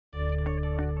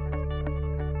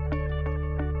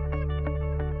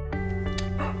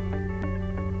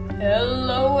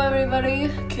Hello everybody,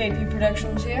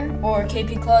 KPProductions here, or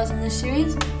KPClause in this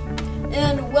series,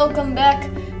 and welcome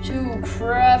back to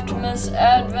Craftmas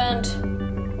Advent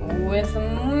with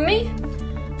me.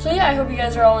 So yeah, I hope you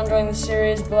guys are all enjoying the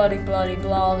series, bloody blah,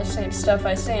 all the same stuff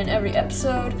I say in every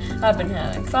episode. I've been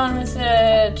having fun with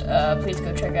it. Please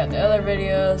go check out the other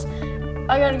videos.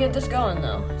 I gotta get this going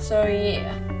though, so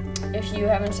yeah. If you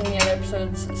haven't seen the other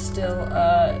episodes, still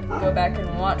go back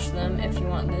and watch them if you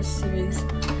want this series.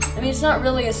 I mean, it's not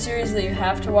really a series that you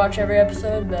have to watch every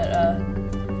episode, but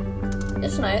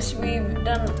it's nice. We've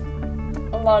done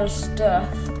a lot of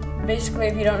stuff. Basically,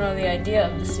 if you don't know, the idea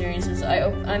of the series is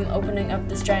I'm opening up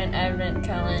this giant advent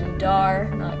calendar,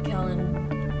 not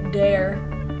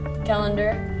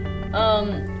calendar.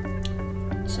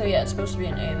 So yeah, it's supposed to be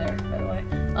an A there, by the way.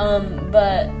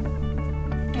 But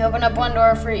you open up one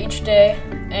door for each day,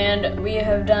 and we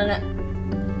have done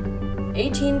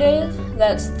 18 days.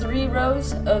 That's 3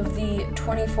 rows of the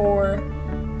 24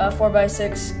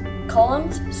 4x6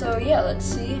 columns. So yeah, let's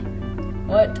see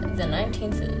what the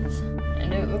 19th is.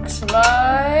 And it looks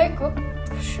like,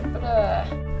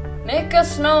 make a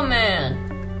snowman.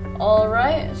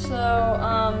 Alright, so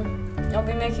I'll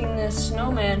be making this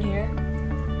snowman here.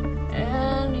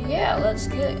 And yeah, let's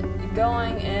get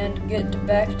going and get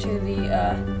back to the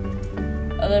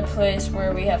other place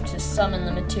where we have to summon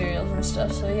the materials and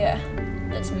stuff. So yeah,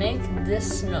 let's make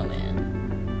this snowman.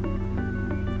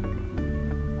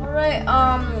 Alright,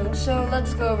 so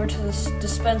let's go over to this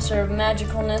dispenser of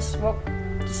magicalness. Whoop,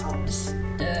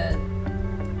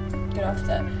 get off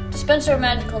that. Dispenser of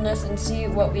magicalness and see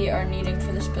what we are needing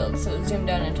for this build. So zoom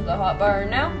down into the hotbar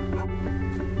now.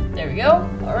 There we go.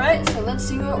 Alright, so let's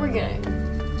see what we're getting.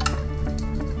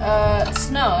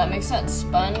 Snow, that makes sense.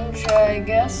 Sponge, I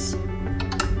guess.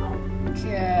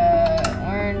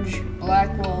 Orange,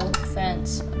 black wool,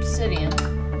 fence, obsidian,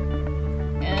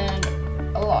 and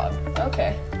a log.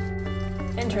 Okay.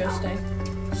 Interesting.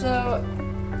 So,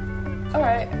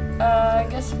 alright, I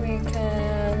guess we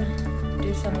can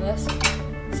do some of this.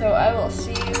 So I will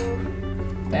see you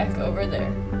back over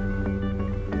there.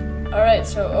 Alright,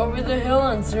 so over the hill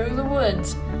and through the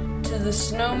woods to the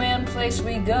snowman place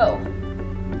we go.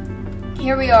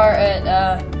 Here we are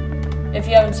at, if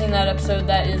you haven't seen that episode,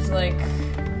 that is like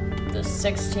the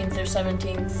 16th or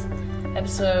 17th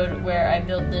episode where I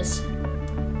built this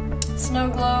snow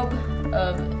globe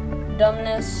of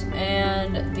dumbness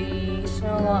and the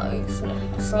snow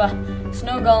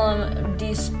golem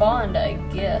despawned, I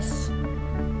guess.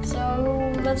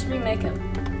 So let's remake him.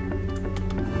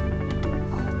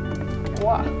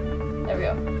 Wow, there we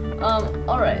go.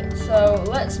 Alright, so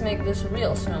let's make this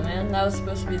real snowman. That was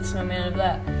supposed to be the snowman of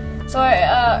that. So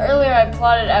earlier I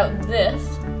plotted out this,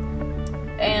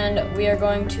 and we are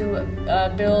going to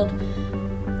build,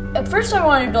 at first I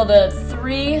wanted to build a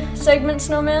 3-segment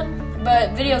snowman,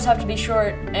 but videos have to be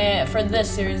short, for this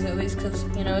series at least, because,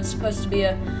 you know, it's supposed to be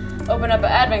open up an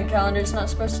advent calendar. It's not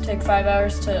supposed to take 5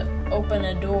 hours to open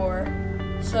a door.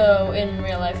 So in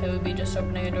real life it would be just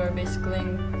opening a door, basically,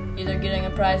 either getting a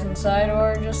prize inside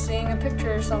or just seeing a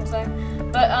picture or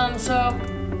something. But so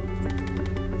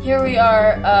here we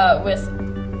are with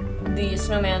the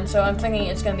snowman. So I'm thinking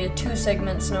it's gonna be a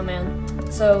 2-segment snowman.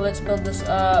 So let's build this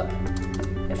up.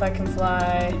 If I can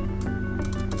fly.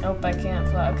 Nope, I can't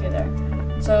fly. Okay, there.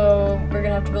 So we're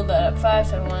gonna have to build that up 5.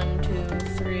 So 1, 2,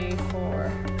 3,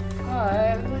 4,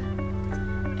 5.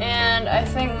 And I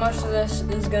think most of this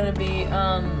is gonna be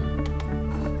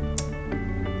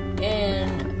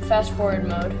in fast forward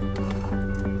mode.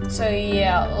 So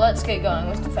yeah, let's get going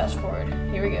with the fast forward.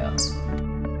 Here we go.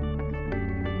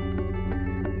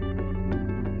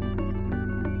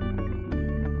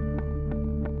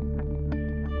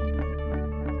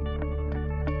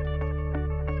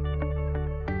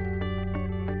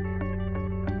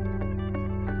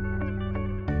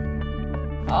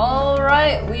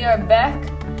 Alright, we are back.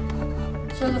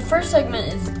 So the first segment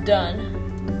is done.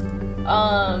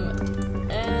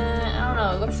 And I don't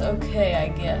know, it looks okay, I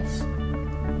guess.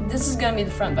 This is gonna be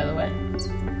the front, by the way.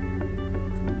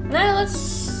 Now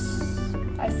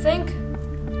I think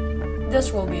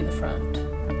this will be the front.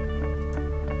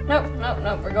 Nope,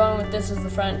 we're going with this as the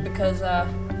front because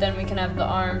then we can have the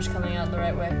arms coming out the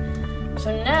right way.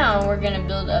 So now we're gonna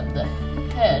build up the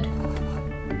head.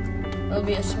 It'll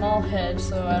be a small head,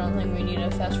 so I don't think we need to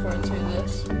fast forward through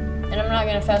this. And I'm not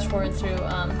gonna fast forward through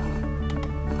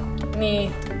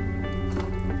me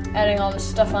adding all this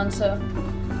stuff on, so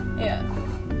yeah,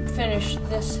 finish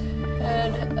this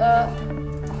head up.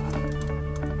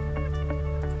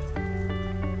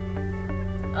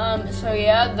 So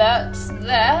yeah, that's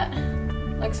that.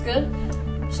 Looks good.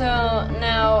 So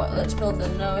now let's build the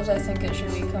nose. I think it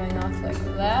should be coming off like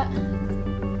that.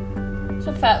 It's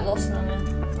a fat little snowman.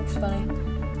 Looks funny.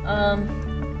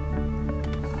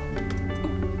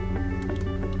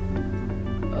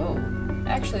 Oh,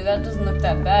 actually that doesn't look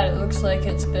that bad. It looks like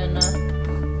it's been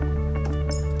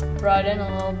brought in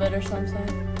a little bit or something.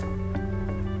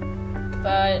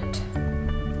 But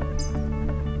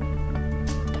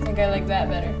I think I like that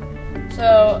better.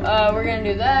 So we're gonna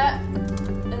do that,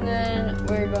 and then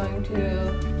we're going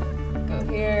to go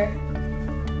here,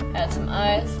 add some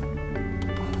eyes.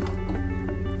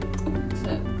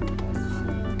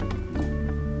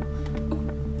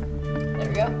 There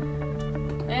we go.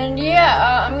 And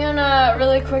yeah, I'm gonna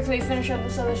really quickly finish up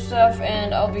this other stuff,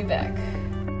 and I'll be back.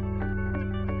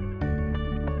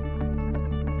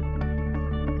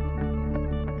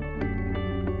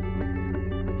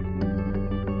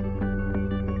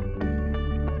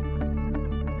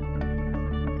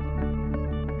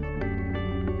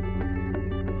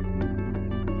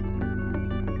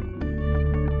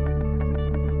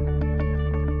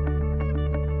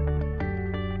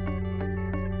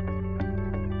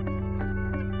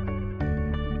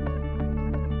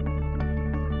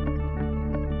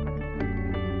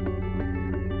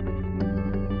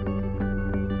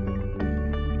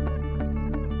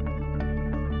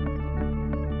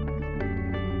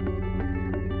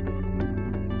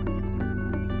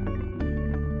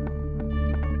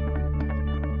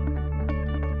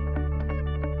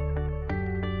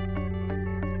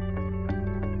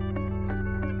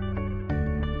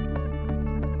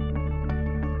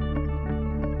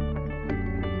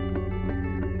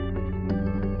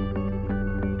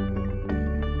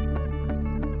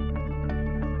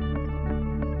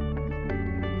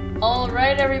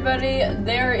 Alright everybody,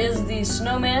 there is the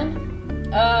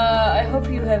snowman. I hope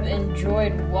you have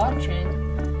enjoyed watching.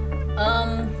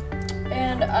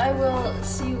 And I will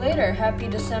see you later. Happy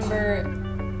December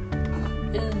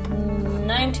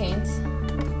 19th.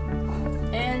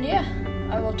 And yeah,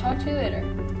 I will talk to you later.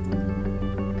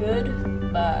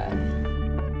 Goodbye.